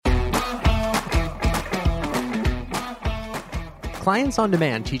Clients on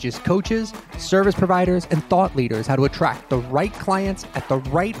Demand teaches coaches, service providers, and thought leaders how to attract the right clients at the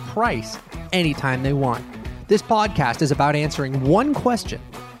right price anytime they want. This podcast is about answering one question.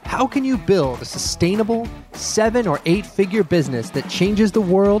 How can you build a sustainable 7 or 8 figure business that changes the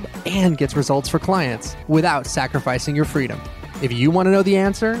world and gets results for clients without sacrificing your freedom? If you want to know the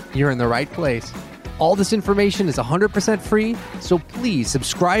answer, you're in the right place. All this information is 100% free, so please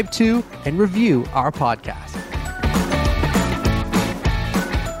subscribe to and review our podcast.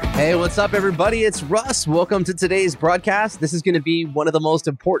 Hey, what's up, everybody? It's Russ. Welcome to today's broadcast. This is going to be one of the most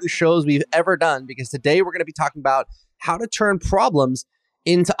important shows we've ever done because today we're going to be talking about how to turn problems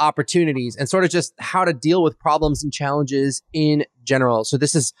into opportunities and sort of just how to deal with problems and challenges in general. So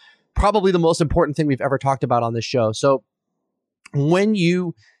this is probably the most important thing we've ever talked about on this show. So when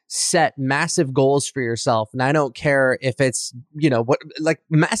you set massive goals for yourself, and I don't care if it's,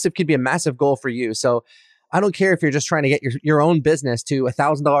 massive could be a massive goal for you. So I don't care if you're just trying to get your own business to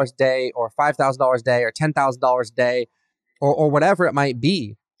 $1,000 a day or $5,000 a day or $10,000 a day or whatever it might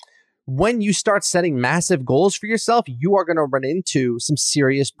be. When you start setting massive goals for yourself, you are going to run into some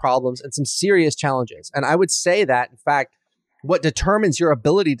serious problems and some serious challenges. And I would say that, in fact, what determines your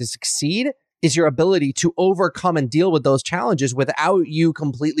ability to succeed is your ability to overcome and deal with those challenges without you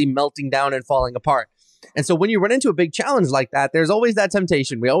completely melting down and falling apart. And so when you run into a big challenge like that, there's always that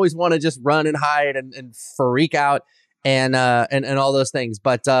temptation. We always want to just run and hide and freak out and all those things.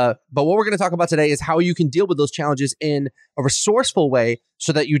 But what we're going to talk about today is how you can deal with those challenges in a resourceful way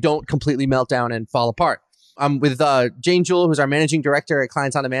so that you don't completely melt down and fall apart. I'm with Jane Jewell, who's our managing director at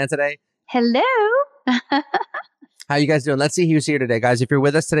Clients on Demand today. Hello. How you guys doing? Let's see who's here today, guys. If you're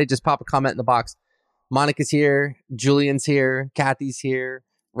with us today, just pop a comment in the box. Monica's here. Julian's here. Kathy's here.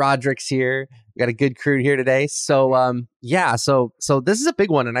 Roderick's here. We got a good crew here today. So so this is a big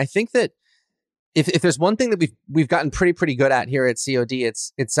one. And I think that if there's one thing that we've gotten pretty good at here at COD,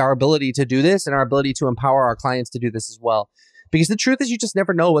 it's our ability to do this and our ability to empower our clients to do this as well. Because the truth is you just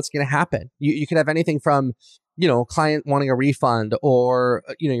never know what's going to happen. You could have anything from, client wanting a refund or,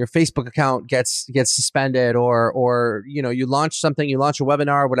 your Facebook account gets suspended or you launch something, you launch a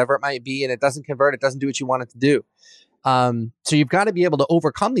webinar, whatever it might be, and it doesn't convert, it doesn't do what you want it to do. So you've got to be able to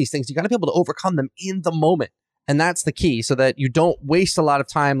overcome these things. You got to be able to overcome them in the moment. And that's the key so that you don't waste a lot of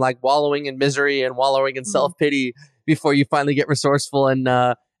time like wallowing in misery and wallowing in self-pity before you finally get resourceful and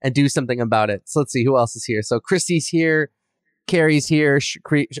do something about it. So let's see who else is here. So Christy's here. Carrie's here.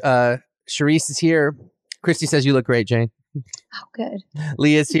 Sharice is here. Christy says, you look great, Jane. Oh, good.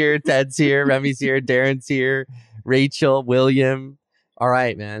 Leah's here. Ted's here. Remy's here. Darren's here. Rachel, William. All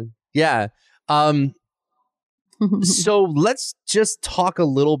right, man. Yeah. So let's just talk a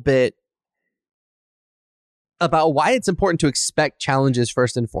little bit about why it's important to expect challenges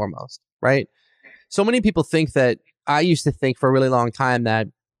first and foremost, right? So many people think that, I used to think for a really long time that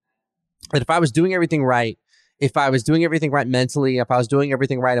if I was doing everything right, if I was doing everything right mentally, if I was doing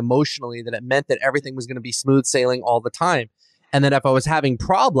everything right emotionally, that it meant that everything was going to be smooth sailing all the time. And that if I was having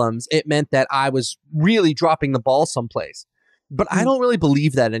problems, it meant that I was really dropping the ball someplace. But I don't really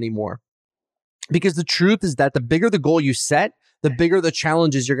believe that anymore. Because the truth is that the bigger the goal you set, the bigger the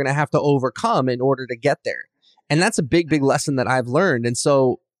challenges you're going to have to overcome in order to get there. And that's a big lesson that I've learned. And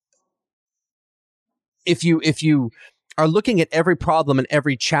so if you are looking at every problem and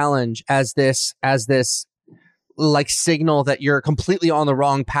every challenge as this like signal that you're completely on the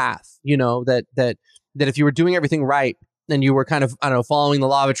wrong path, that if you were doing everything right and you were kind of, following the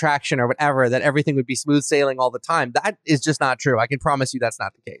law of attraction or whatever, that everything would be smooth sailing all the time. That is just not true. I can promise you that's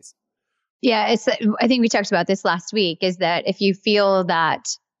not the case. Yeah, I think we talked about this last week, is that if you feel that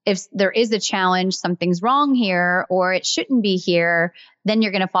if there is a challenge, something's wrong here, or it shouldn't be here, then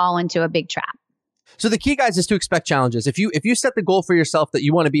you're going to fall into a big trap. So the key, guys, is to expect challenges. If you set the goal for yourself that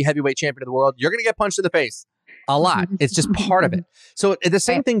you want to be heavyweight champion of the world, you're going to get punched in the face a lot. It's just part of it. So the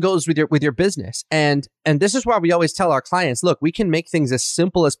same thing goes with your business. And this is why we always tell our clients, look, we can make things as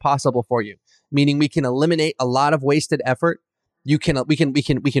simple as possible for you, meaning we can eliminate a lot of wasted effort. We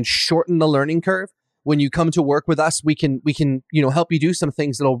can shorten the learning curve. When you come to work with us, we can help you do some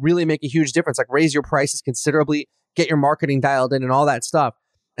things that'll really make a huge difference, like raise your prices considerably, get your marketing dialed in and all that stuff.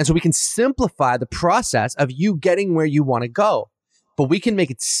 And so we can simplify the process of you getting where you want to go. But we can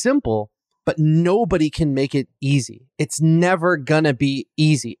make it simple, but nobody can make it easy. It's never gonna be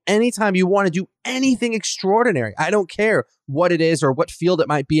easy. Anytime you want to do anything extraordinary, I don't care what it is or what field it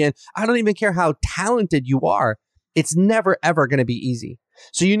might be in. I don't even care how talented you are. It's never, ever going to be easy.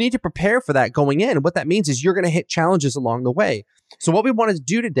 So you need to prepare for that going in. And what that means is you're going to hit challenges along the way. So what we wanted to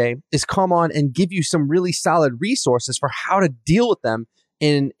do today is come on and give you some really solid resources for how to deal with them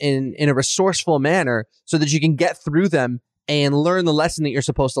in a resourceful manner so that you can get through them and learn the lesson that you're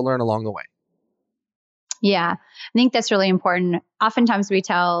supposed to learn along the way. Yeah, I think that's really important. Oftentimes we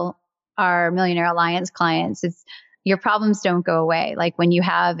tell our Millionaire Alliance clients, it's your problems don't go away. Like when you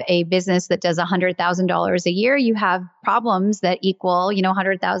have a business that does $100,000 a year, you have problems that equal,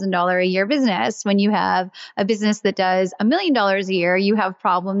 $100,000 a year business. When you have a business that does $1 million a year, you have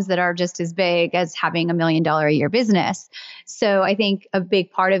problems that are just as big as having $1 million a year business. So I think a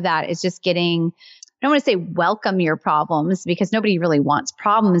big part of that is just getting, I don't want to say welcome your problems because nobody really wants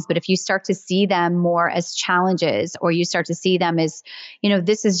problems, but if you start to see them more as challenges, or you start to see them as,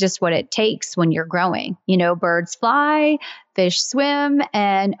 this is just what it takes when you're growing. Birds fly, fish swim,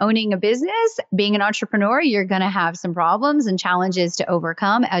 and owning a business, being an entrepreneur, you're going to have some problems and challenges to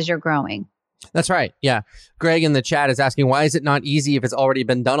overcome as you're growing. That's right. Yeah. Greg in the chat is asking, why is it not easy if it's already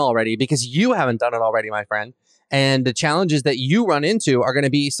been done already? Because you haven't done it already, my friend. And the challenges that you run into are going to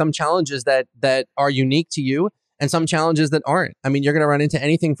be some challenges that are unique to you and some challenges that aren't. I mean, you're going to run into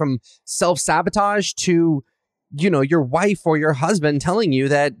anything from self-sabotage to, your wife or your husband telling you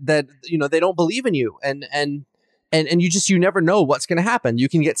that they don't believe in you. And you never know what's going to happen. You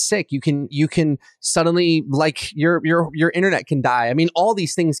can get sick. You can suddenly, like, your internet can die. I mean, all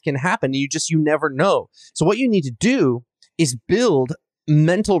these things can happen. You never know. So what you need to do is build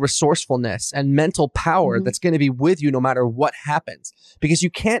mental resourcefulness and mental power that's going to be with you no matter what happens, because you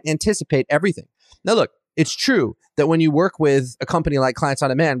can't anticipate everything. Now, look, it's true that when you work with a company like Clients on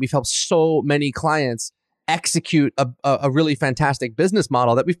Demand, we've helped so many clients execute a really fantastic business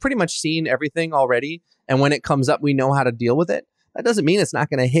model that we've pretty much seen everything already. And when it comes up, we know how to deal with it. That doesn't mean it's not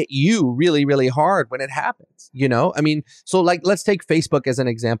going to hit you really, really hard when it happens. I mean, so like, let's take Facebook as an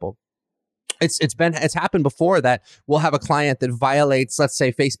example. It's happened before that we'll have a client that violates, let's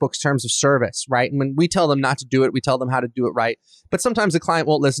say, Facebook's terms of service, right? And when we tell them not to do it, we tell them how to do it right. But sometimes the client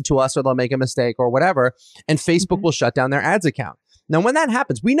won't listen to us, or they'll make a mistake or whatever, and Facebook will shut down their ads account. Now, when that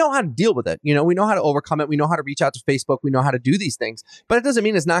happens, we know how to deal with it. We know how to overcome it. We know how to reach out to Facebook. We know how to do these things, but it doesn't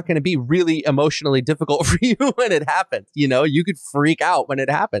mean it's not going to be really emotionally difficult for you when it happens. You could freak out when it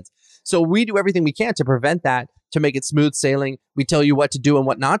happens. So we do everything we can to prevent that, to make it smooth sailing. We tell you what to do and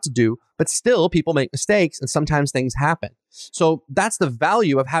what not to do, but still people make mistakes and sometimes things happen. So that's the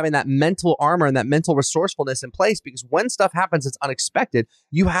value of having that mental armor and that mental resourcefulness in place, because when stuff happens, it's unexpected.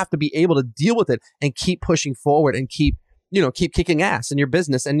 You have to be able to deal with it and keep pushing forward and keep kicking ass in your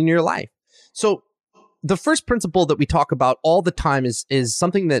business and in your life. So the first principle that we talk about all the time is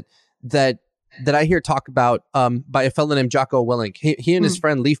something that I hear talk about by a fellow named Jocko Willink. He and his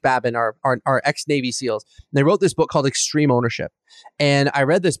friend Leif Babin are ex-Navy SEALs. They wrote this book called Extreme Ownership. And I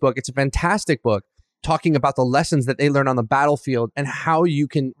read this book. It's a fantastic book talking about the lessons that they learn on the battlefield and how you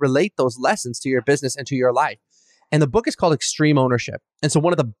can relate those lessons to your business and to your life. And the book is called Extreme Ownership. And so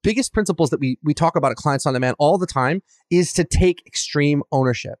one of the biggest principles that we talk about at Clients on Demand all the time is to take extreme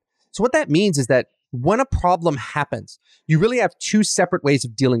ownership. So what that means is that when a problem happens, you really have two separate ways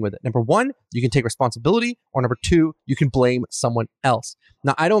of dealing with it. Number one, you can take responsibility, or number two, you can blame someone else.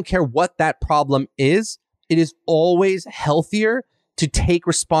 Now, I don't care what that problem is. It is always healthier to take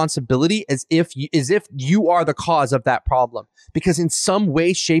responsibility as if you are the cause of that problem, because in some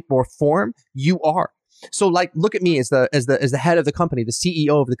way, shape, or form, you are. So, like, look at me as the head of the company, the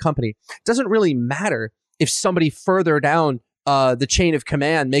CEO of the company. It doesn't really matter if somebody further down the chain of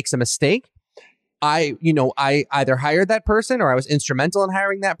command makes a mistake. I either hired that person, or I was instrumental in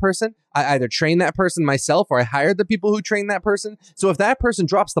hiring that person. I either trained that person myself, or I hired the people who trained that person. So if that person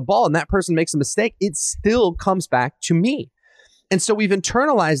drops the ball and that person makes a mistake, it still comes back to me. And so we've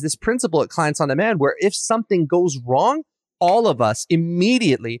internalized this principle at Clients on Demand, where if something goes wrong, all of us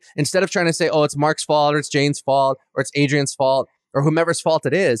immediately, instead of trying to say, oh, it's Mark's fault, or it's Jane's fault, or it's Adrian's fault, or whomever's fault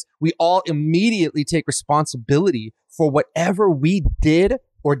it is, we all immediately take responsibility for whatever we did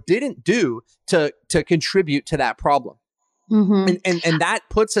or didn't do to contribute to that problem. And that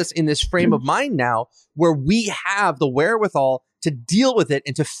puts us in this frame of mind now where we have the wherewithal to deal with it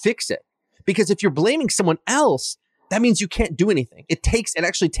and to fix it. Because if you're blaming someone else, that means you can't do anything. It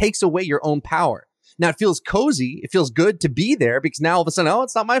actually takes away your own power. Now, it feels cozy. It feels good to be there, because now all of a sudden, oh,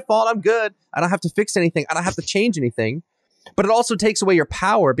 it's not my fault. I'm good. I don't have to fix anything. I don't have to change anything. But it also takes away your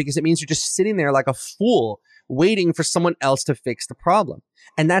power, because it means you're just sitting there like a fool waiting for someone else to fix the problem.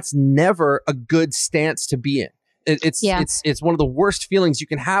 And that's never a good stance to be in. It's one of the worst feelings you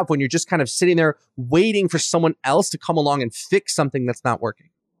can have, when you're just kind of sitting there waiting for someone else to come along and fix something that's not working.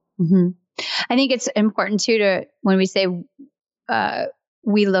 I think it's important too when we say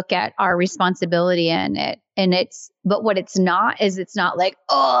we look at our responsibility in it, but what it's not like,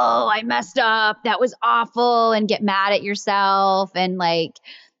 oh, I messed up, that was awful, and get mad at yourself and like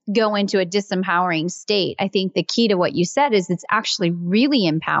go into a disempowering state. I think the key to what you said is it's actually really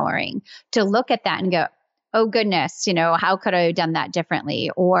empowering to look at that and go, oh goodness, how could I have done that differently?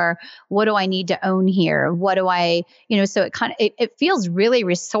 Or what do I need to own here? What do I, so it feels really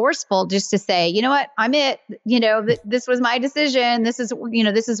resourceful just to say, you know what, I'm it, this was my decision. This is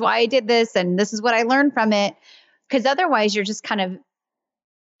why I did this. And this is what I learned from it. Because otherwise you're just kind of,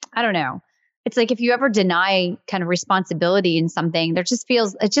 I don't know. It's like if you ever deny kind of responsibility in something, it just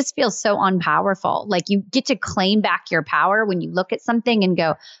feels so unpowerful. Like you get to claim back your power when you look at something and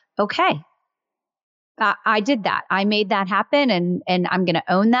go, okay, I did that. I made that happen, and I'm going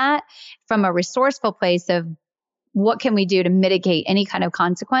to own that from a resourceful place of what can we do to mitigate any kind of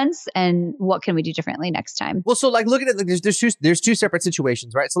consequence, and what can we do differently next time? Well, so like look at it. Like there's two separate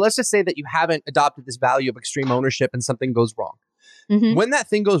situations, right? So let's just say that you haven't adopted this value of extreme ownership, and something goes wrong. Mm-hmm. When that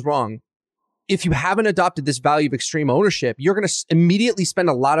thing goes wrong, if you haven't adopted this value of extreme ownership, you're going to immediately spend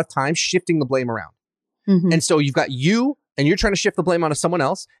a lot of time shifting the blame around. Mm-hmm. And so you've got you, and you're trying to shift the blame onto someone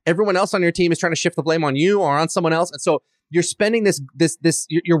else. Everyone else on your team is trying to shift the blame on you or on someone else. And so you're spending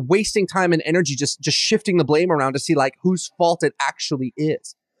you're wasting time and energy just shifting the blame around to see like whose fault it actually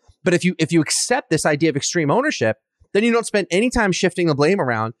is. But if you accept this idea of extreme ownership, then you don't spend any time shifting the blame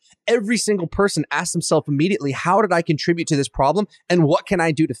around. Every single person asks themselves immediately, how did I contribute to this problem? And what can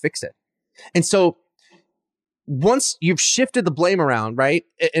I do to fix it? And so once you've shifted the blame around, right,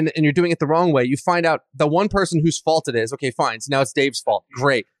 and you're doing it the wrong way, you find out the one person whose fault it is. Okay, fine. So now it's Dave's fault.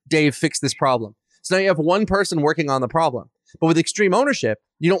 Great. Dave fixed this problem. So now you have one person working on the problem. But with extreme ownership,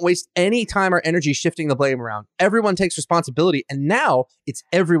 you don't waste any time or energy shifting the blame around. Everyone takes responsibility. And now it's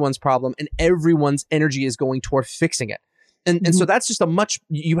everyone's problem, and everyone's energy is going toward fixing it. And so that's just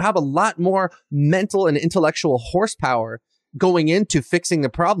you have a lot more mental and intellectual horsepower going into fixing the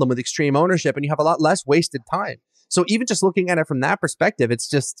problem with extreme ownership, and you have a lot less wasted time. So even just looking at it from that perspective, it's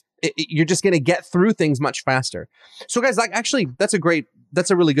just, you're just going to get through things much faster. So guys, like actually, that's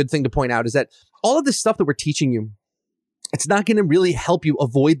a really good thing to point out, is that all of this stuff that we're teaching you, it's not going to really help you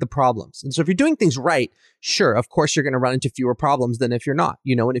avoid the problems. And so if you're doing things right, sure, of course, you're going to run into fewer problems than if you're not,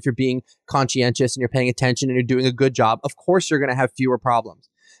 and if you're being conscientious and you're paying attention and you're doing a good job, of course, you're going to have fewer problems.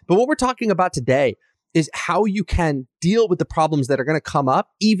 But what we're talking about today is how you can deal with the problems that are going to come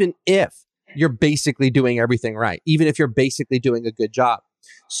up, even if you're basically doing everything right, even if you're basically doing a good job.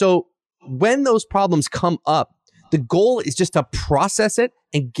 So when those problems come up, the goal is just to process it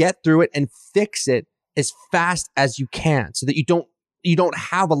and get through it and fix it as fast as you can, so that you don't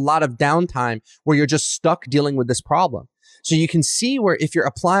have a lot of downtime where you're just stuck dealing with this problem. So you can see where if you're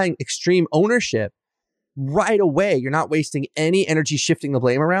applying extreme ownership, right away, you're not wasting any energy shifting the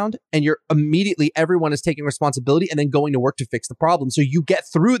blame around, and everyone is taking responsibility and then going to work to fix the problem. So you get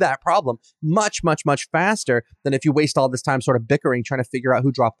through that problem much, much, much faster than if you waste all this time sort of bickering, trying to figure out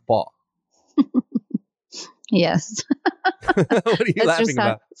who dropped the ball. Yes. What are you laughing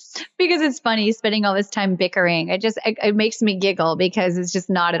about? Because it's funny spending all this time bickering. It makes me giggle because it's just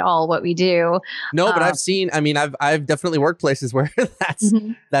not at all what we do. No, but I've definitely worked places where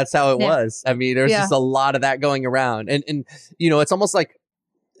that's how it was. I mean, there's just a lot of that going around. And it's almost like,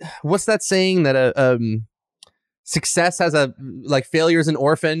 what's that saying that success has failure is an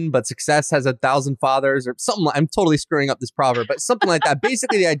orphan, but success has 1,000 fathers, or something. I'm totally screwing up this proverb, but something like that.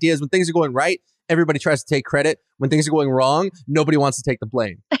 Basically, the idea is when things are going right, everybody tries to take credit. When things are going wrong, nobody wants to take the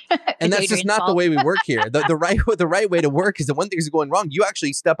blame. And that's just not the way we work here. The right way to work is that when things are going wrong, you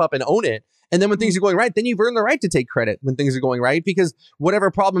actually step up and own it. And then when things are going right, then you've earned the right to take credit when things are going right, because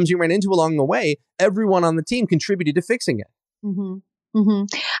whatever problems you ran into along the way, everyone on the team contributed to fixing it. Mm-hmm.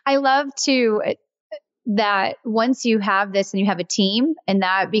 Mm-hmm. I love that once you have this and you have a team and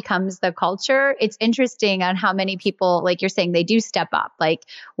that becomes the culture, it's interesting on how many people, like you're saying, they do step up. Like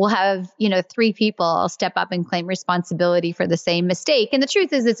we'll have, 3 people step up and claim responsibility for the same mistake. And the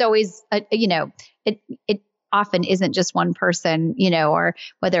truth is it's always, it often isn't just one person, or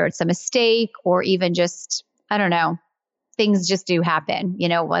whether it's a mistake or even just, I don't know, things just do happen,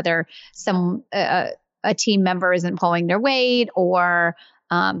 whether a team member isn't pulling their weight, or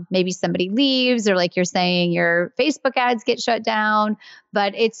maybe somebody leaves, or like you're saying, your Facebook ads get shut down.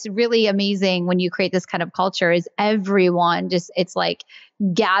 But it's really amazing when you create this kind of culture, is everyone it's like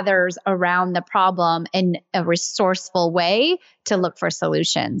gathers around the problem in a resourceful way to look for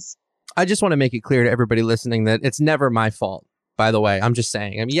solutions. I just want to make it clear to everybody listening that it's never my fault, by the way. I'm just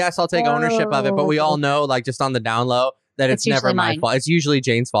saying. I mean, yes, I'll take ownership of it, but we all know, like just on the down low, that it's never my fault. It's usually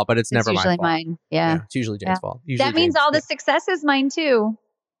Jane's fault, but it's never my fault. Mine. Yeah. It's usually Jane's fault. Usually that means all the success is mine too.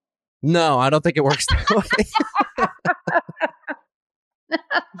 No, I don't think it works that way.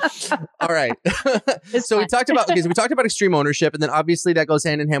 All right. So fun. we talked about extreme ownership, and then obviously that goes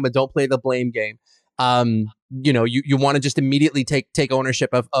hand in hand with don't play the blame game. You want to just immediately take ownership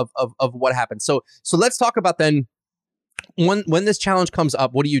of what happened. So let's talk about then when this challenge comes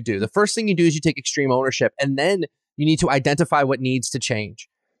up, what do? The first thing you do is you take extreme ownership, and then you need to identify what needs to change.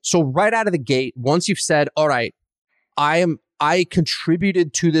 So right out of the gate, once you've said, all right, I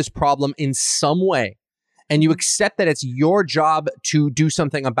contributed to this problem in some way, and you accept that it's your job to do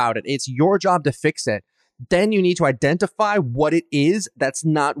something about it, it's your job to fix it, then you need to identify what it is that's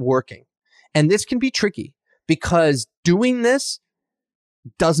not working. And this can be tricky because doing this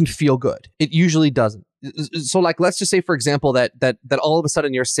doesn't feel good. It usually doesn't. So like, let's just say, for example, that all of a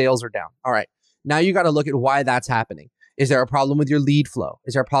sudden your sales are down. All right. Now you got to look at why that's happening. Is there a problem with your lead flow?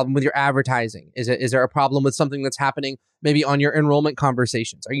 Is there a problem with your advertising? Is there a problem with something that's happening maybe on your enrollment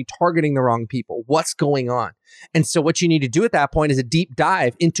conversations? Are you targeting the wrong people? What's going on? And so what you need to do at that point is a deep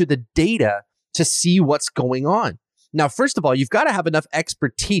dive into the data to see what's going on. Now, first of all, you've got to have enough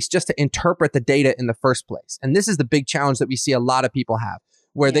expertise just to interpret the data in the first place. And this is the big challenge that we see a lot of people have,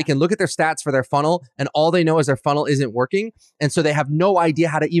 where they can look at their stats for their funnel and all they know is their funnel isn't working. And so they have no idea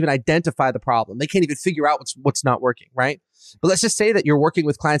how to even identify the problem. They can't even figure out what's not working, right? But let's just say that you're working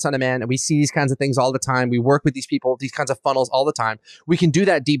with clients on demand and we see these kinds of things all the time. We work with these people, these kinds of funnels all the time. We can do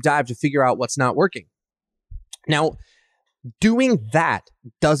that deep dive to figure out what's not working. Now, doing that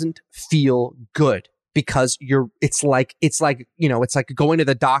doesn't feel good because it's like going to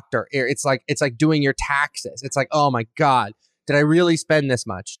the doctor. It's like doing your taxes. It's like, oh my God, did I really spend this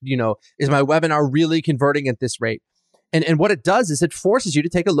much? Is my webinar really converting at this rate? And what it does is it forces you to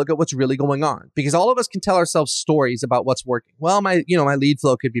take a look at what's really going on, because all of us can tell ourselves stories about what's working. Well, my lead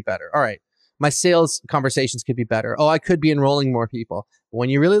flow could be better. All right. My sales conversations could be better. Oh, I could be enrolling more people. But when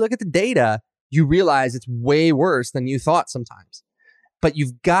you really look at the data, you realize it's way worse than you thought sometimes. But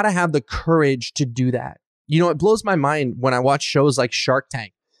you've got to have the courage to do that. It blows my mind when I watch shows like Shark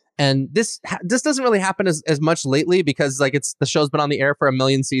Tank. And this doesn't really happen as much lately because the show's been on the air for 1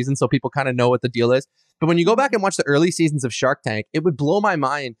 million seasons, so people kind of know what the deal is. But when you go back and watch the early seasons of Shark Tank, it would blow my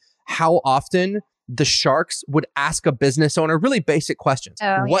mind how often the sharks would ask a business owner really basic questions.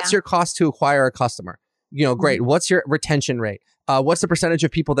 What's your cost to acquire a customer? Great. What's your retention rate? What's the percentage of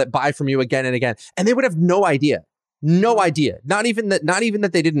people that buy from you again and again? And they would have no idea. No idea. Not even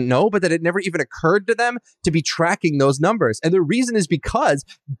that they didn't know, but that it never even occurred to them to be tracking those numbers. And the reason is because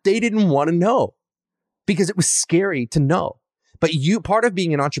they didn't want to know, because it was scary to know. But part of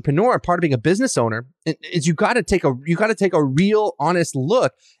being an entrepreneur, part of being a business owner is you got to take a real honest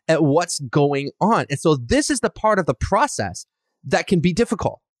look at what's going on. And so this is the part of the process that can be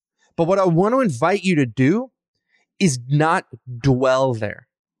difficult. But what I want to invite you to do is not dwell there.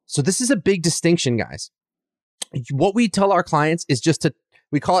 So this is a big distinction, guys. What we tell our clients is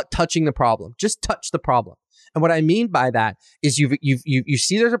we call it touching the problem. Just touch the problem. And what I mean by that is you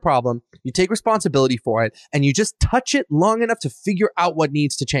see there's a problem, you take responsibility for it, and you just touch it long enough to figure out what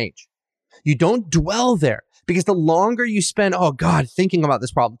needs to change. You don't dwell there, because the longer you spend, oh God, thinking about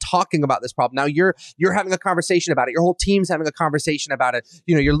this problem, talking about this problem, now you're having a conversation about it. Your whole team's having a conversation about it.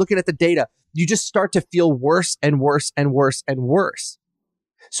 You're looking at the data. You just start to feel worse and worse and worse and worse.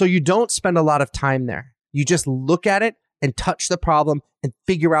 So you don't spend a lot of time there. You just look at it and touch the problem and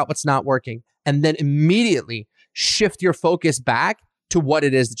figure out what's not working. And then immediately shift your focus back to what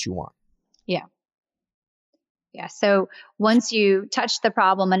it is that you want. Yeah. Yeah. So once you touch the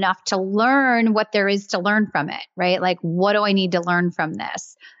problem enough to learn what there is to learn from it, right? Like, what do I need to learn from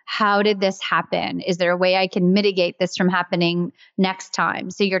this? How did this happen? Is there a way I can mitigate this from happening next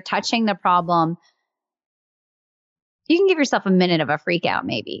time? So you're touching the problem. You can give yourself a minute of a freak out,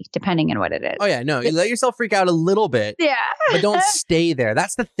 maybe, depending on what it is. Oh, yeah. No, you let yourself freak out a little bit. Yeah. But don't stay there.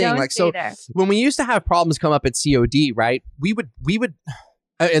 That's the thing. Don't stay there. When we used to have problems come up at COD, right? We would,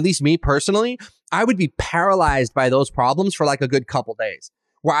 at least me personally, I would be paralyzed by those problems for like a good couple days,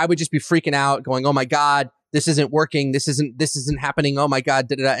 where I would just be freaking out, going, oh my God, this isn't working. This isn't happening. Oh my God.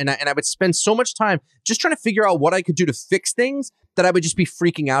 Da-da-da. And I would spend so much time just trying to figure out what I could do to fix things that I would just be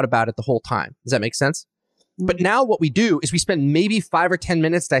freaking out about it the whole time. Does that make sense? But now what we do is we spend maybe 5 or 10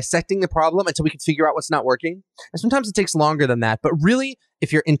 minutes dissecting the problem until we can figure out what's not working. And sometimes it takes longer than that. But really,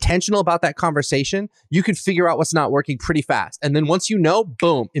 if you're intentional about that conversation, you can figure out what's not working pretty fast. And then once you know,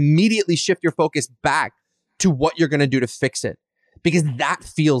 boom, immediately shift your focus back to what you're going to do to fix it. Because that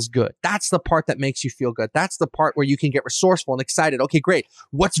feels good. That's the part that makes you feel good. That's the part where you can get resourceful and excited. Okay, great.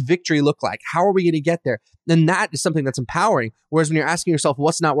 What's victory look like? How are we going to get there? Then that is something that's empowering. Whereas when you're asking yourself,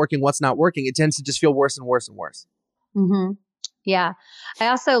 what's not working, it tends to just feel worse and worse and worse. Mm-hmm. Yeah. I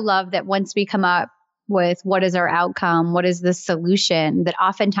also love that once we come up with what is our outcome, what is the solution, that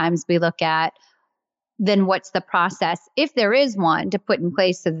oftentimes we look at, then what's the process, if there is one, to put in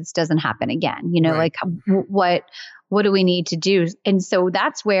place so this doesn't happen again? Right. Like what do we need to do? And so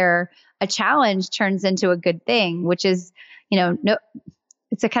that's where a challenge turns into a good thing, which is, no,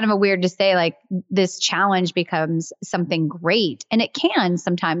 it's a kind of a weird to say, like, this challenge becomes something great. And it can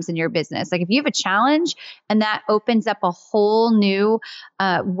sometimes in your business. Like if you have a challenge and that opens up a whole new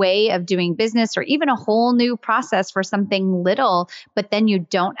way of doing business, or even a whole new process for something little, but then you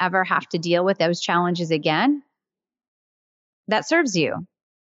don't ever have to deal with those challenges again, that serves you.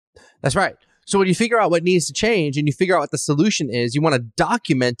 That's right. So when you figure out what needs to change and you figure out what the solution is, you want to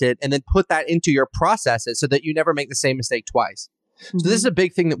document it and then put that into your processes so that you never make the same mistake twice. So this is a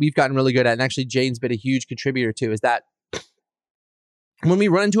big thing that we've gotten really good at, and actually Jane's been a huge contributor to, is that when we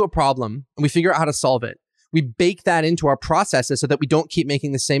run into a problem and we figure out how to solve it, we bake that into our processes so that we don't keep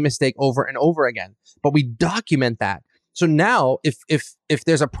making the same mistake over and over again, but we document that. So now if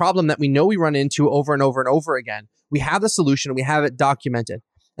there's a problem that we know we run into over and over and over again, we have the solution and we have it documented.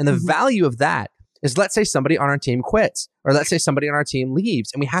 And the value of that is, let's say somebody on our team quits, or let's say somebody on our team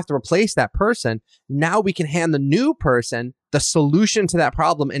leaves and we have to replace that person. Now we can hand the new person the solution to that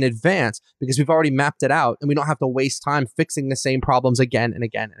problem in advance because we've already mapped it out and we don't have to waste time fixing the same problems again and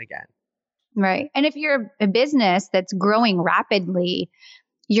again and again. Right. And if you're a business that's growing rapidly,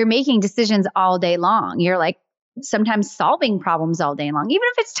 you're making decisions all day long. You're like sometimes solving problems all day long, even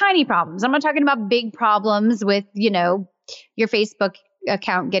if it's tiny problems. I'm not talking about big problems with, your Facebook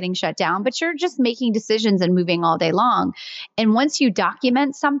account getting shut down, but you're just making decisions and moving all day long. And once you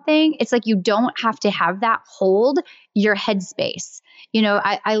document something, it's like you don't have to have that hold your headspace.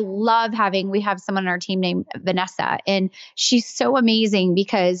 I love we have someone on our team named Vanessa, and she's so amazing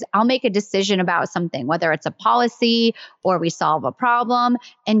because I'll make a decision about something, whether it's a policy or we solve a problem,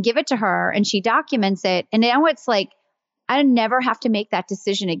 and give it to her and she documents it. And now it's like, I never have to make that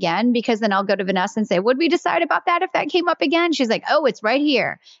decision again, because then I'll go to Vanessa and say, would we decide about that if that came up again? She's like, oh, it's right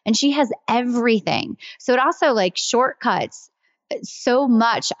here. And she has everything. So it also like shortcuts so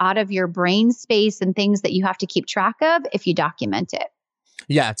much out of your brain space and things that you have to keep track of if you document it.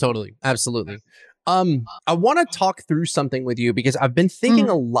 Yeah, totally. Absolutely. I want to talk through something with you because I've been thinking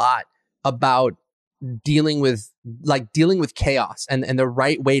a lot about dealing with chaos and the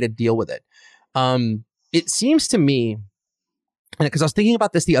right way to deal with it. It seems to me, because I was thinking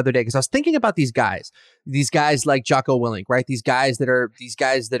about this the other day, because I was thinking about these guys like Jocko Willink, right? These guys that are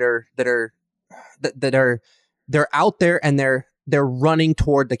they're out there and they're running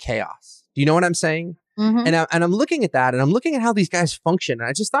toward the chaos. Do you know what I'm saying? Mm-hmm. And I'm looking at that and I'm looking at how these guys function. And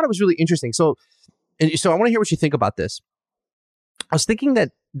I just thought it was really interesting. So I want to hear what you think about this. I was thinking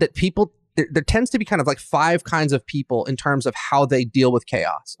that people, there tends to be kind of like 5 kinds of people in terms of how they deal with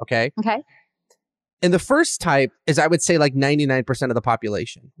chaos. Okay. And the first type is, I would say, like 99% of the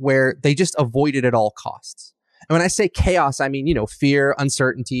population, where they just avoid it at all costs. And when I say chaos, I mean, fear,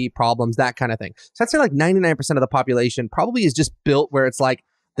 uncertainty, problems, that kind of thing. So I'd say like 99% of the population probably is just built where it's like,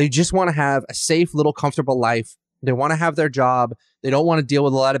 they just want to have a safe, little comfortable life. They want to have their job. They don't want to deal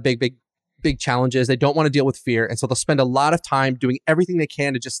with a lot of big challenges. They don't want to deal with fear. And so they'll spend a lot of time doing everything they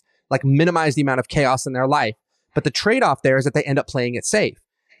can to just like minimize the amount of chaos in their life. But the trade-off there is that they end up playing it safe,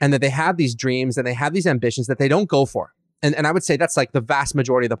 and that they have these dreams and they have these ambitions that they don't go for. And I would say that's like the vast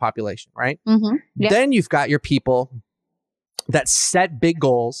majority of the population, right? Mm-hmm. Yeah. Then you've got your people that set big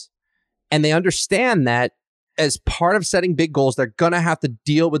goals, and they understand that as part of setting big goals, they're going to have to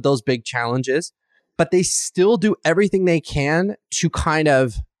deal with those big challenges, but they still do everything they can to kind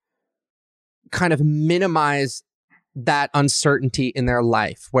of minimize that uncertainty in their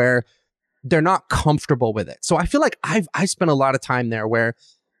life where they're not comfortable with it. So I feel like I spent a lot of time there where,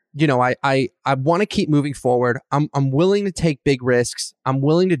 I want to keep moving forward. I'm willing to take big risks. I'm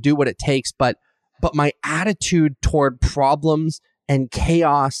willing to do what it takes, but my attitude toward problems and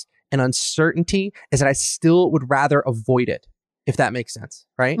chaos and uncertainty is that I still would rather avoid it, if that makes sense,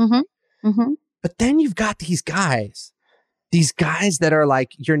 right? Mm-hmm. Mm-hmm. But then you've got these guys that are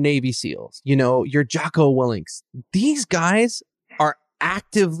like your Navy SEALs, your Jocko Willinks. These guys are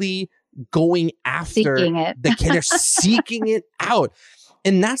actively going after they're seeking it out.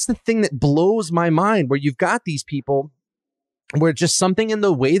 And that's the thing that blows my mind, where you've got these people where just something in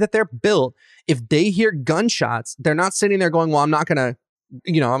the way that they're built, if they hear gunshots, they're not sitting there going, well, I'm not going to,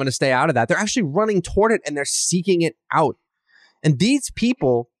 I'm going to stay out of that. They're actually running toward it and they're seeking it out. And these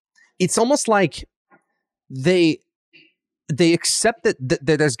people, it's almost like they accept that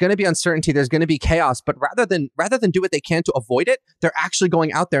there's going to be uncertainty, there's going to be chaos, but rather than do what they can to avoid it, they're actually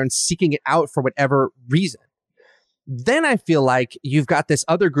going out there and seeking it out for whatever reason. Then I feel like you've got this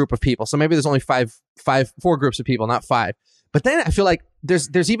other group of people. So maybe there's only four groups of people, not five. But then I feel like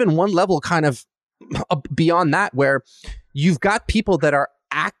there's even one level kind of beyond that where you've got people that are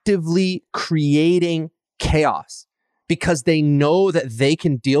actively creating chaos because they know that they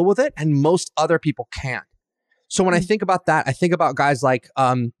can deal with it and most other people can't. So when I think about that, I think about guys like,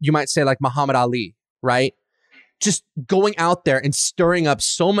 you might say like Muhammad Ali, right? Just going out there and stirring up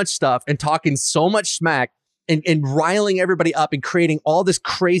so much stuff and talking so much smack and riling everybody up and creating all this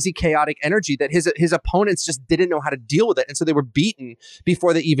crazy chaotic energy that his opponents just didn't know how to deal with it. And so they were beaten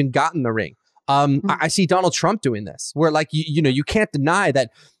before they even got in the ring. I see Donald Trump doing this where like, you can't deny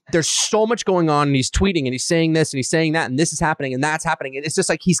that there's so much going on and he's tweeting and he's saying this and he's saying that and this is happening and that's happening. And it's just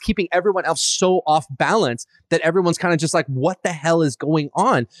like he's keeping everyone else so off balance that everyone's kind of just like, what the hell is going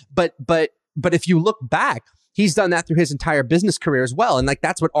on? But if you look back, he's done that through his entire business career as well. And like,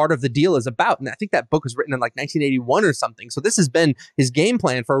 that's what Art of the Deal is about. And I think that book was written in like 1981 or something. So this has been his game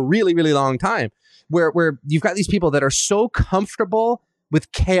plan for a really, really long time where you've got these people that are so comfortable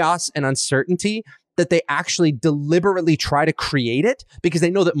with chaos and uncertainty that they actually deliberately try to create it because they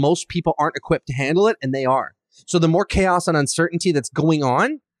know that most people aren't equipped to handle it, and they are. So the more chaos and uncertainty that's going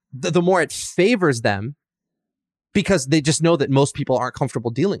on, the more it favors them because they just know that most people aren't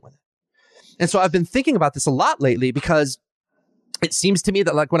comfortable dealing with it. And so I've been thinking about this a lot lately because it seems to me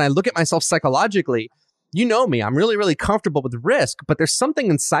that like when I look at myself psychologically, you know me, I'm really, really comfortable with risk, but there's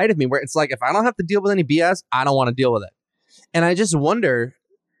something inside of me where it's like, if I don't have to deal with any BS, I don't want to deal with it. And I just wonder,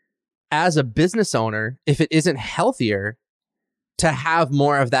 as a business owner, if it isn't healthier to have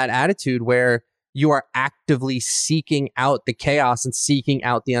more of that attitude where you are actively seeking out the chaos and seeking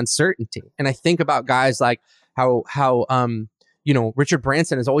out the uncertainty. And I think about guys like how Richard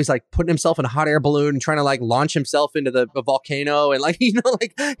Branson is always like putting himself in a hot air balloon and trying to like launch himself into the volcano. And like,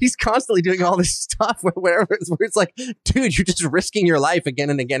 like he's constantly doing all this stuff where it's like, dude, you're just risking your life again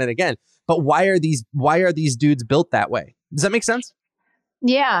and again and again. But why are these dudes built that way? Does that make sense?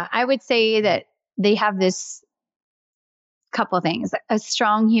 Yeah, I would say that they have this couple of things, a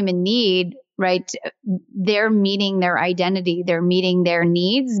strong human need, right? They're meeting their identity, they're meeting their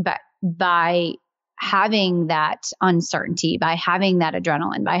needs, but by having that uncertainty, by having that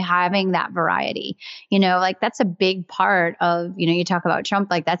adrenaline, by having that variety, like that's a big part of, you talk about Trump,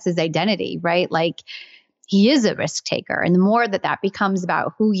 like that's his identity, right? Like he is a risk taker. And the more that becomes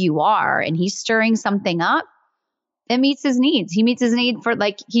about who you are and he's stirring something up, it meets his needs. He meets his need for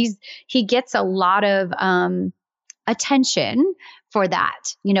like, he gets a lot of attention for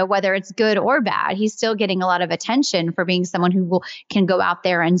that, whether it's good or bad, he's still getting a lot of attention for being someone who can go out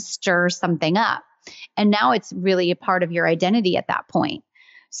there and stir something up. And now it's really a part of your identity at that point.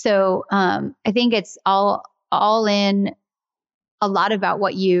 So I think it's all in a lot about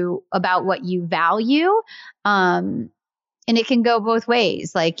what you value. And it can go both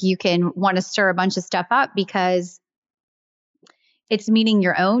ways. Like you can want to stir a bunch of stuff up because it's meeting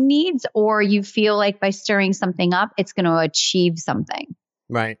your own needs, or you feel like by stirring something up, it's going to achieve something.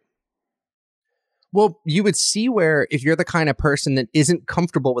 Right. Well, you would see where if you're the kind of person that isn't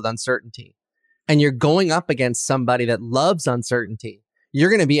comfortable with uncertainty and you're going up against somebody that loves uncertainty, you're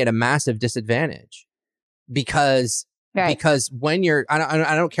going to be at a massive disadvantage because when you're,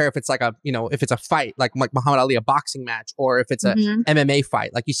 I don't care if it's like if it's a fight, like Muhammad Ali, a boxing match, or if it's a MMA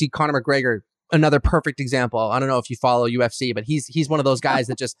fight, like you see Conor McGregor, another perfect example. I don't know if you follow UFC, but he's one of those guys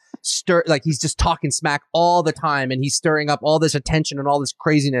that just he's just talking smack all the time and he's stirring up all this attention and all this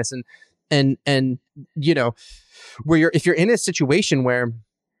craziness and where if you're in a situation where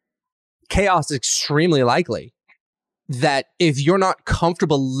chaos is extremely likely, that if you're not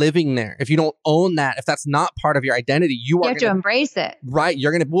comfortable living there, if you don't own that, if that's not part of your identity, you have to embrace it. Right.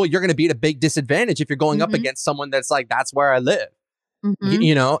 You're going to be at a big disadvantage if you're going up against someone that's like, that's where I live. And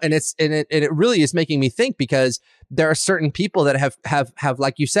it really is making me think, because there are certain people that have,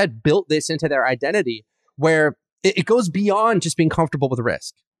 like you said, built this into their identity where it goes beyond just being comfortable with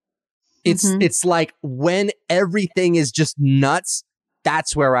risk. It's like when everything is just nuts,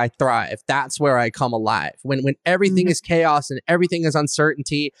 that's where I thrive. That's where I come alive. When everything is chaos and everything is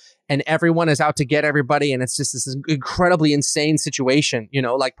uncertainty and everyone is out to get everybody. And it's just this incredibly insane situation,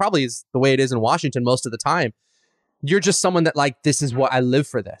 like probably is the way it is in Washington most of the time. You're just someone that like, this is what I live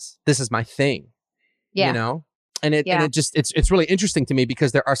for. This is my thing, and it's really interesting to me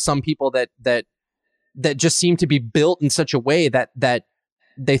because there are some people that just seem to be built in such a way that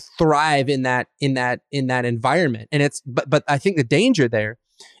they thrive in that environment. And but I think the danger there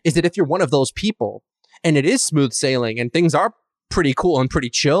is that if you're one of those people and it is smooth sailing and things are pretty cool and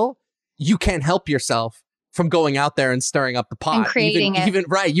pretty chill, you can't help yourself from going out there and stirring up the pot. And creating it. Even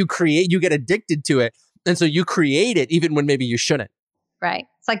right. You get addicted to it. And so you create it even when maybe you shouldn't. Right.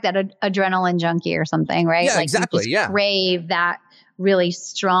 It's like that adrenaline junkie or something, right? Yeah, like exactly. You just crave that really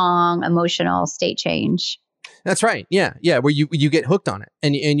strong emotional state change. That's right. Yeah. Yeah. Where you get hooked on it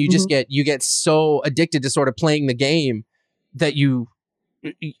and you just Mhm. you get so addicted to sort of playing the game that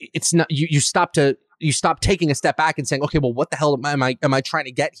it's not, you stop taking a step back and saying, okay, well, what the hell am I trying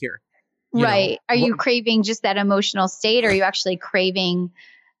to get here? You know, Right. Are you craving just that emotional state, or are you actually craving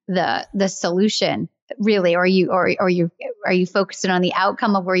the solution really? Or are you focusing on the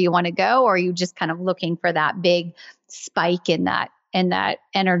outcome of where you want to go, or are you just kind of looking for that big spike in that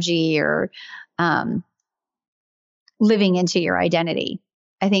energy, or living into your identity?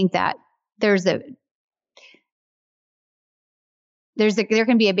 I think that there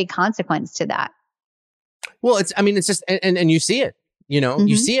can be a big consequence to that. well, it's just, and you see it, you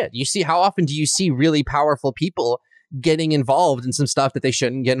Mm-hmm. see it. You see, how often do you see really powerful people getting involved in some stuff that they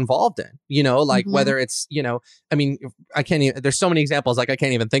shouldn't get involved in? Like Mm-hmm. whether it's, I can't even, there's so many examples, like I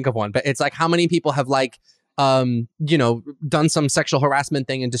can't even think of one, but it's like how many people have like, done some sexual harassment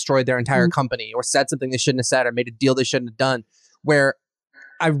thing and destroyed their entire Mm-hmm. company, or said something they shouldn't have said, or made a deal they shouldn't have done, where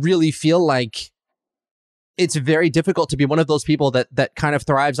I really feel like it's very difficult to be one of those people that kind of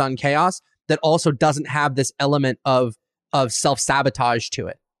thrives on chaos, that also doesn't have this element of self-sabotage to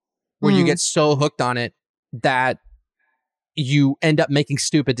it, where you get so hooked on it that you end up making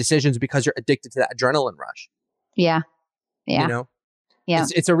stupid decisions because you're addicted to that adrenaline rush. Yeah. Yeah. Yeah.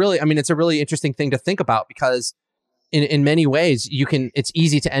 It's a really interesting thing to think about, because in many ways it's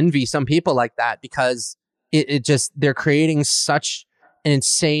easy to envy some people like that, because it just, they're creating such an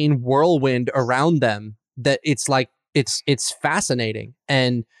insane whirlwind around them that it's like, it's fascinating.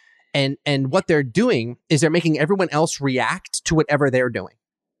 And what they're doing is they're making everyone else react to whatever they're doing.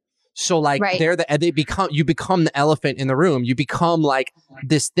 So like Right. you become the elephant in the room. You become like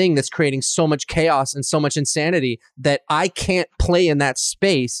this thing that's creating so much chaos and so much insanity that I can't play in that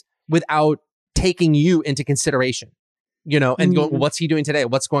space without taking you into consideration, and going, what's he doing today?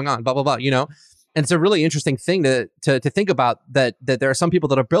 What's going on? Blah, blah, blah, And it's a really interesting thing to think about, that there are some people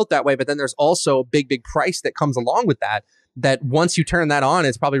that are built that way, but then there's also a big, big price that comes along with that once you turn that on,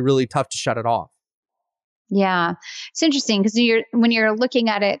 it's probably really tough to shut it off. Yeah. It's interesting because when you're looking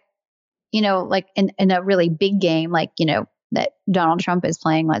at it, like in a really big game, like, that Donald Trump is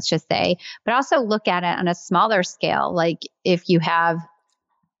playing, let's just say, but also look at it on a smaller scale. Like if you have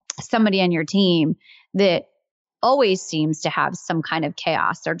somebody on your team that always seems to have some kind of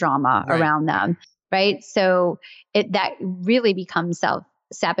chaos or drama around them, right? So that really becomes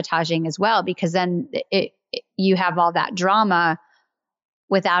self-sabotaging as well, because then you have all that drama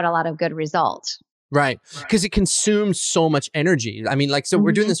without a lot of good results. Right. Because it consumes so much energy. I mean, like, so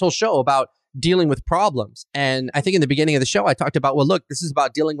we're doing this whole show about dealing with problems. And I think in the beginning of the show, I talked about, well, look, this is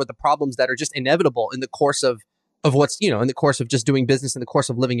about dealing with the problems that are just inevitable in the course of what's, in the course of just doing business, in the course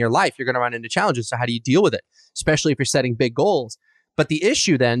of living your life. You're going to run into challenges. So how do you deal with it? Especially if you're setting big goals. But the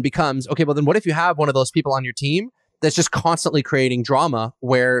issue then becomes, okay, well, then what if you have one of those people on your team that's just constantly creating drama,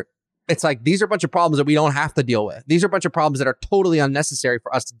 where it's like, these are a bunch of problems that we don't have to deal with. These are a bunch of problems that are totally unnecessary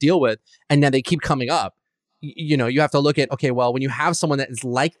for us to deal with. And then they keep coming up. You have to look at, okay, well, when you have someone that is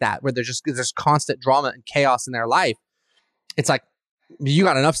like that, where there's constant drama and chaos in their life, it's like, you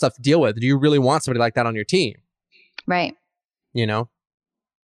got enough stuff to deal with. Do you really want somebody like that on your team? Right.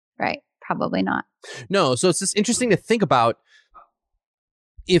 Right. Probably not. No. So it's just interesting to think about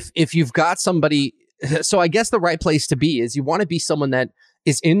if you've got somebody. So I guess the right place to be is, you want to be someone that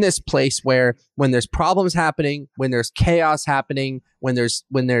is in this place where, when there's problems happening, when there's chaos happening, when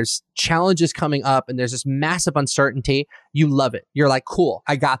there's challenges coming up, and there's this massive uncertainty, you love it. You're like, cool,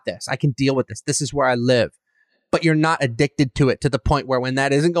 I got this. I can deal with this. This is where I live. But you're not addicted to it to the point where, when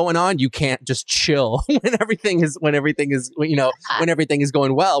that isn't going on, you can't just chill when everything is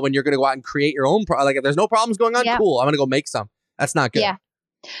going well, when you're going to go out and create your own like, if there's no problems going on, cool, I'm going to go make some. That's not good. Yeah.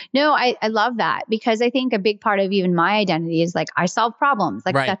 No, I love that, because I think a big part of even my identity is like, I solve problems.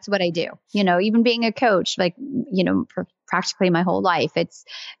 Like that's what I do. Even being a coach, like, for practically my whole life, it's,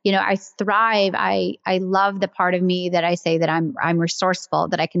 I thrive. I love the part of me that I say that I'm resourceful,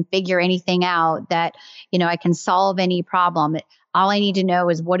 that I can figure anything out, that, I can solve any problem. All I need to know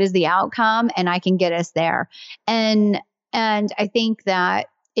is what is the outcome, and I can get us there. And I think that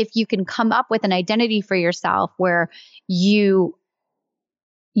if you can come up with an identity for yourself where you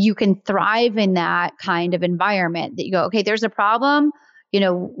can thrive in that kind of environment, that you go, okay, there's a problem.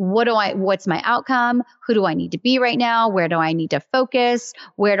 what's my outcome? Who do I need to be right now? Where do I need to focus?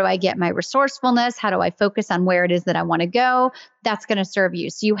 Where do I get my resourcefulness? How do I focus on where it is that I want to go? That's going to serve you.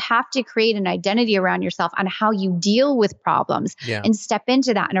 So you have to create an identity around yourself on how you deal with problems and step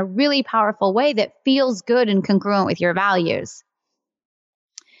into that in a really powerful way that feels good and congruent with your values.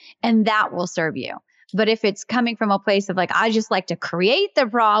 And that will serve you. But if it's coming from a place of like, I just like to create the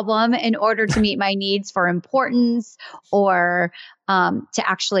problem in order to meet my needs for importance, or to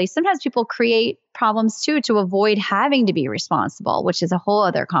actually, sometimes people create problems too to avoid having to be responsible, which is a whole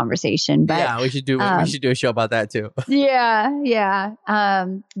other conversation. But yeah, we should do a show about that too. Yeah.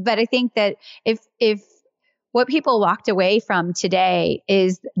 But I think that if what people walked away from today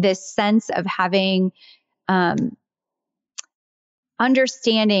is this sense of having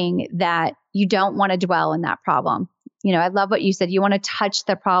understanding that you don't want to dwell in that problem. I love what you said. You want to touch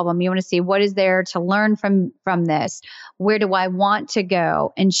the problem. You want to see what is there to learn from this. Where do I want to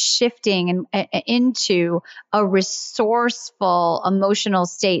go? And shifting into a resourceful emotional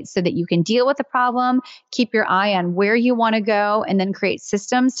state so that you can deal with the problem, keep your eye on where you want to go, and then create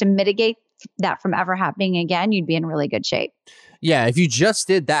systems to mitigate that from ever happening again. You'd be in really good shape. Yeah, if you just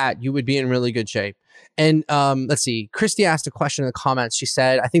did that, you would be in really good shape. And let's see, Christy asked a question in the comments. She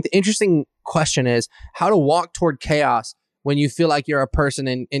said, I think the interesting question is how to walk toward chaos when you feel like you're a person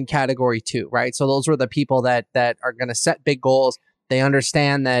in category 2, right? So those were the people that are going to set big goals. They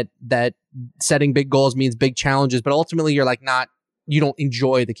understand that setting big goals means big challenges, but ultimately you're like you don't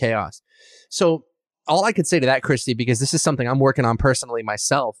enjoy the chaos. So all I could say to that, Christy, because this is something I'm working on personally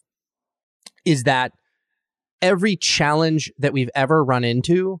myself, is that every challenge that we've ever run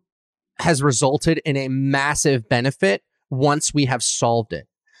into has resulted in a massive benefit once we have solved it.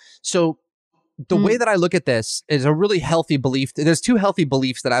 So the way that I look at this is a really healthy belief. There's 2 healthy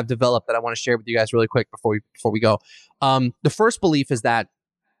beliefs that I've developed that I want to share with you guys really quick before we go. The first belief is that,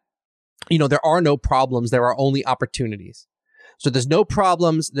 there are no problems. There are only opportunities. So there's no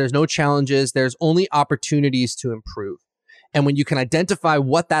problems. There's no challenges. There's only opportunities to improve. And when you can identify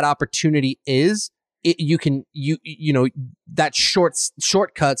what that opportunity is, that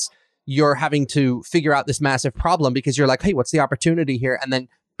shortcuts, you're having to figure out this massive problem because you're like, hey, what's the opportunity here? And then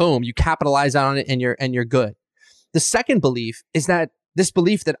boom, you capitalize on it and you're good. The second belief is that this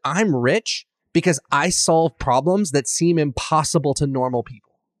belief that I'm rich because I solve problems that seem impossible to normal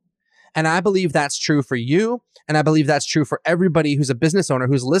people. And I believe that's true for you. And I believe that's true for everybody who's a business owner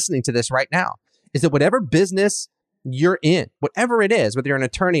who's listening to this right now, is that whatever business you're in, whatever it is, whether you're an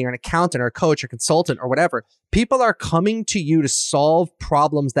attorney or an accountant or a coach or consultant or whatever, people are coming to you to solve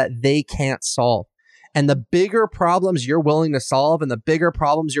problems that they can't solve. And the bigger problems you're willing to solve and the bigger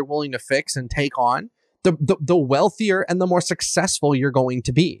problems you're willing to fix and take on, the wealthier and the more successful you're going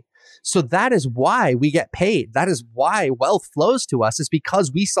to be. So that is why we get paid. That is why wealth flows to us, is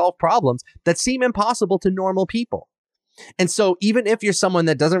because we solve problems that seem impossible to normal people. And so even if you're someone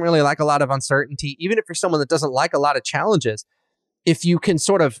that doesn't really like a lot of uncertainty, even if you're someone that doesn't like a lot of challenges, if you can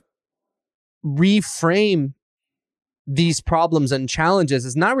sort of reframe these problems and challenges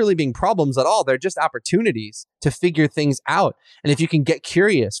as not really being problems at all, they're just opportunities to figure things out. And if you can get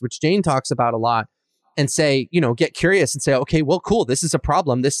curious, which Jane talks about a lot, and say, get curious and say, okay, well, cool, this is a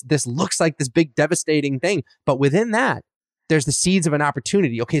problem. This looks like this big devastating thing. But within that, there's the seeds of an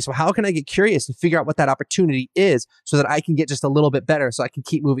opportunity. Okay, so how can I get curious and figure out what that opportunity is so that I can get just a little bit better, so I can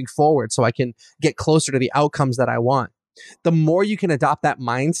keep moving forward, so I can get closer to the outcomes that I want? The more you can adopt that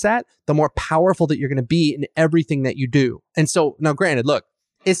mindset, the more powerful that you're going to be in everything that you do. And so now, granted, look,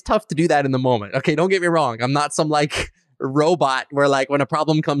 it's tough to do that in the moment. Okay, don't get me wrong. I'm not some like robot where like when a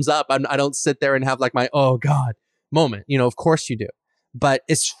problem comes up, I don't sit there and have like my, oh God moment. Of course you do. But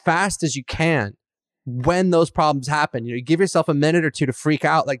as fast as you can, when those problems happen, you give yourself a minute or two to freak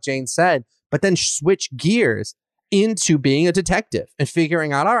out, like Jane said, but then switch gears into being a detective and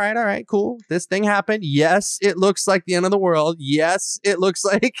figuring out, all right, cool. This thing happened. Yes, it looks like the end of the world. Yes, it looks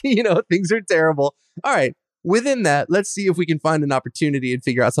like, things are terrible. All right. Within that, let's see if we can find an opportunity and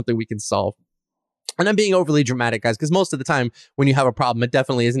figure out something we can solve. And I'm being overly dramatic, guys, because most of the time when you have a problem, it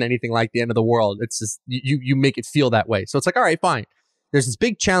definitely isn't anything like the end of the world. It's just, you make it feel that way. So it's like, all right, fine. There's this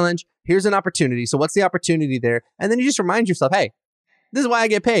big challenge. Here's an opportunity. So what's the opportunity there? And then you just remind yourself, hey, this is why I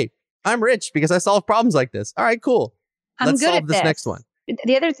get paid. I'm rich because I solve problems like this. All right, cool. Let's solve this next one.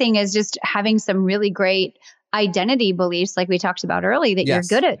 The other thing is just having some really great identity beliefs, like we talked about earlier, that you're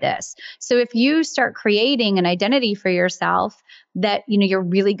good at this. So if you start creating an identity for yourself that, you're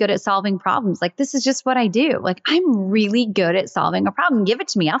really good at solving problems, like this is just what I do. Like I'm really good at solving a problem. Give it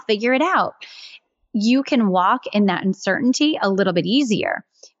to me. I'll figure it out. You can walk in that uncertainty a little bit easier,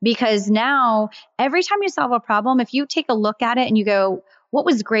 because now every time you solve a problem, if you take a look at it and you go, what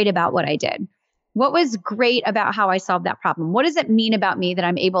was great about what I did? What was great about how I solved that problem? What does it mean about me that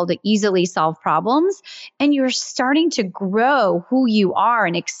I'm able to easily solve problems? And you're starting to grow who you are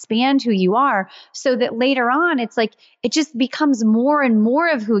and expand who you are so that later on, it's like, it just becomes more and more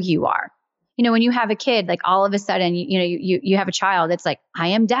of who you are. You know, when you have a kid, like all of a sudden, you have a child, it's like, I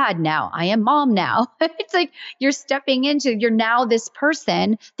am dad now. I am mom now. It's like you're now this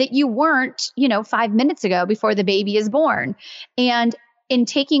person that you weren't, 5 minutes ago before the baby is born. And in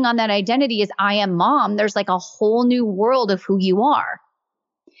taking on that identity as I am mom, there's like a whole new world of who you are.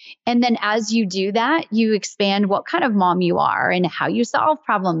 And then as you do that, you expand what kind of mom you are and how you solve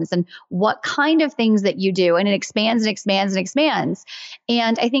problems and what kind of things that you do. And it expands and expands and expands.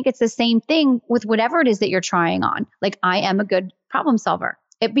 And I think it's the same thing with whatever it is that you're trying on. Like, I am a good problem solver.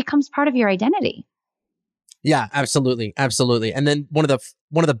 It becomes part of your identity. Yeah, absolutely. Absolutely. And then one of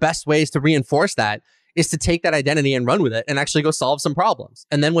the best ways to reinforce that is to take that identity and run with it and actually go solve some problems.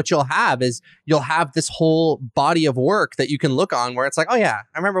 And then what you'll have this whole body of work that you can look on where it's like, oh yeah,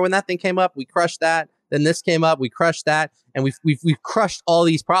 I remember when that thing came up, we crushed that. Then this came up, we crushed that. And we've crushed all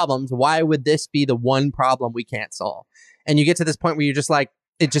these problems. Why would this be the one problem we can't solve? And you get to this point where you're just like,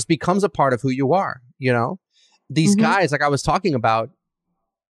 it just becomes a part of who you are, These guys, like I was talking about,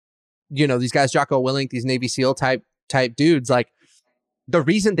 these guys, Jocko Willink, these Navy SEAL type dudes, like, the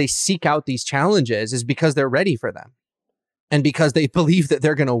reason they seek out these challenges is because they're ready for them and because they believe that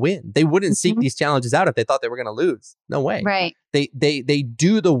they're going to win. They wouldn't seek these challenges out if they thought they were going to lose. No way. Right. They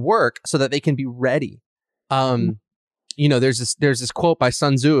do the work so that they can be ready. There's this quote by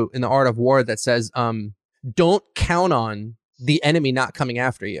Sun Tzu in The Art of War that says, don't count on the enemy not coming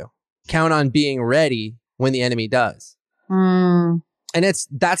after you. Count on being ready when the enemy does. And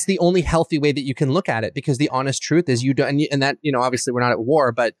that's the only healthy way that you can look at it, because the honest truth is you do, and that, obviously we're not at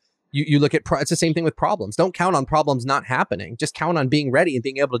war, but you look at, it's the same thing with problems. Don't count on problems not happening. Just count on being ready and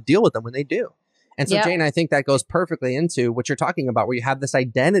being able to deal with them when they do. And so Jane, I think that goes perfectly into what you're talking about, where you have this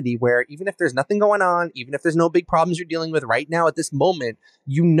identity where even if there's nothing going on, even if there's no big problems you're dealing with right now at this moment,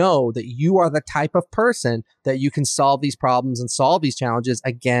 you know that you are the type of person that you can solve these problems and solve these challenges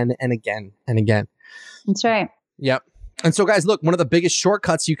again and again and again. That's right. Yep. And so guys, look, one of the biggest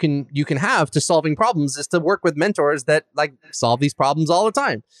shortcuts you can have to solving problems is to work with mentors that like solve these problems all the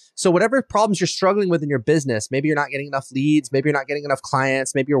time. So whatever problems you're struggling with in your business, maybe you're not getting enough leads, maybe you're not getting enough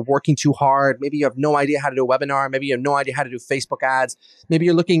clients, maybe you're working too hard, maybe you have no idea how to do a webinar, maybe you have no idea how to do Facebook ads, maybe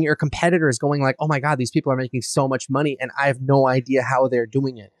you're looking at your competitors going like, oh my God, these people are making so much money and I have no idea how they're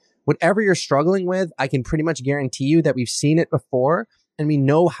doing it. Whatever you're struggling with, I can pretty much guarantee you that we've seen it before and we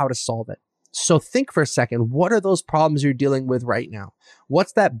know how to solve it. So think for a second, what are those problems you're dealing with right now?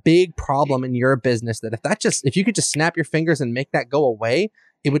 What's that big problem in your business that if you could just snap your fingers and make that go away,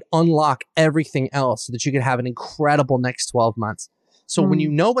 it would unlock everything else so that you could have an incredible next 12 months. So when you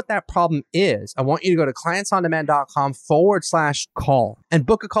know what that problem is, I want you to go to clientsondemand.com/call and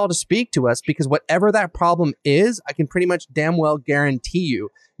book a call to speak to us, because whatever that problem is, I can pretty much damn well guarantee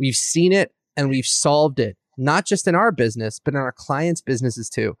you we've seen it and we've solved it. Not just in our business, but in our clients' businesses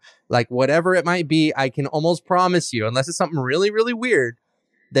too. Like whatever it might be, I can almost promise you, unless it's something really, really weird,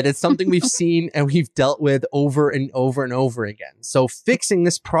 that it's something we've seen and we've dealt with over and over and over again. So fixing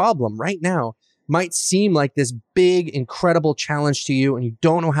this problem right now might seem like this big, incredible challenge to you and you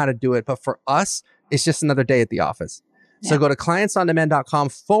don't know how to do it. But for us, it's just another day at the office. So go to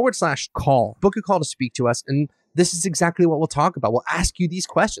clientsondemand.com/call, book a call to speak to us. And this is exactly what we'll talk about. We'll ask you these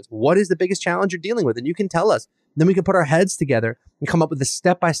questions. What is the biggest challenge you're dealing with? And you can tell us. Then we can put our heads together and come up with a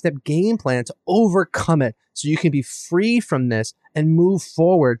step-by-step game plan to overcome it so you can be free from this and move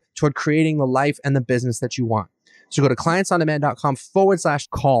forward toward creating the life and the business that you want. So go to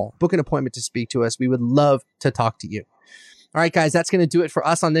clientsondemand.com/call, book an appointment to speak to us. We would love to talk to you. All right, guys, that's going to do it for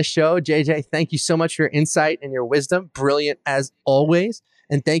us on this show. JJ, thank you so much for your insight and your wisdom. Brilliant as always.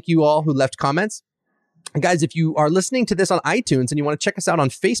 And thank you all who left comments. And guys, if you are listening to this on iTunes and you want to check us out on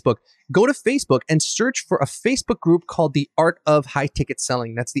Facebook, go to Facebook and search for a Facebook group called The Art of High Ticket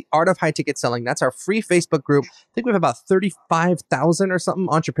Selling. That's The Art of High Ticket Selling. That's our free Facebook group. I think we have about 35,000 or something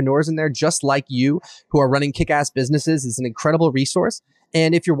entrepreneurs in there just like you who are running kick-ass businesses. It's an incredible resource.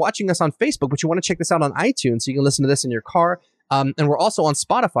 And if you're watching us on Facebook, but you want to check this out on iTunes so you can listen to this in your car, and we're also on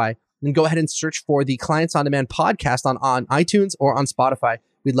Spotify, then go ahead and search for the Clients on Demand podcast on iTunes or on Spotify.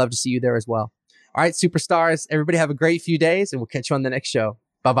 We'd love to see you there as well. All right, superstars, everybody have a great few days, and we'll catch you on the next show.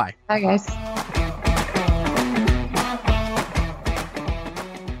 Bye-bye. Bye, guys.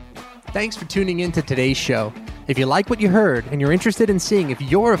 Thanks for tuning in to today's show. If you like what you heard and you're interested in seeing if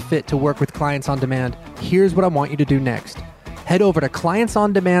you're a fit to work with Clients on Demand, here's what I want you to do next. Head over to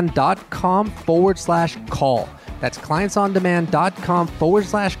clientsondemand.com/call. That's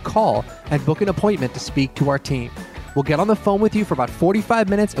clientsondemand.com/call and book an appointment to speak to our team. We'll get on the phone with you for about 45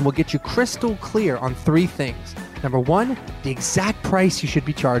 minutes and we'll get you crystal clear on 3 things. Number 1, the exact price you should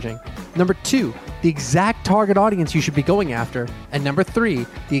be charging. Number 2, the exact target audience you should be going after. And number 3,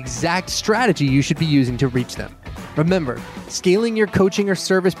 the exact strategy you should be using to reach them. Remember, scaling your coaching or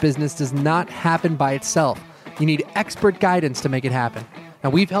service business does not happen by itself. You need expert guidance to make it happen.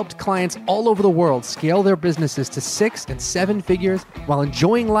 Now, we've helped clients all over the world scale their businesses to 6 and 7 figures while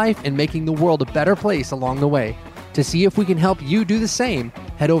enjoying life and making the world a better place along the way. To see if we can help you do the same,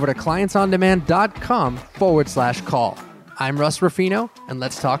 head over to clientsondemand.com/call. I'm Russ Ruffino, and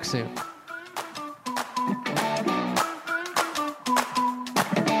let's talk soon.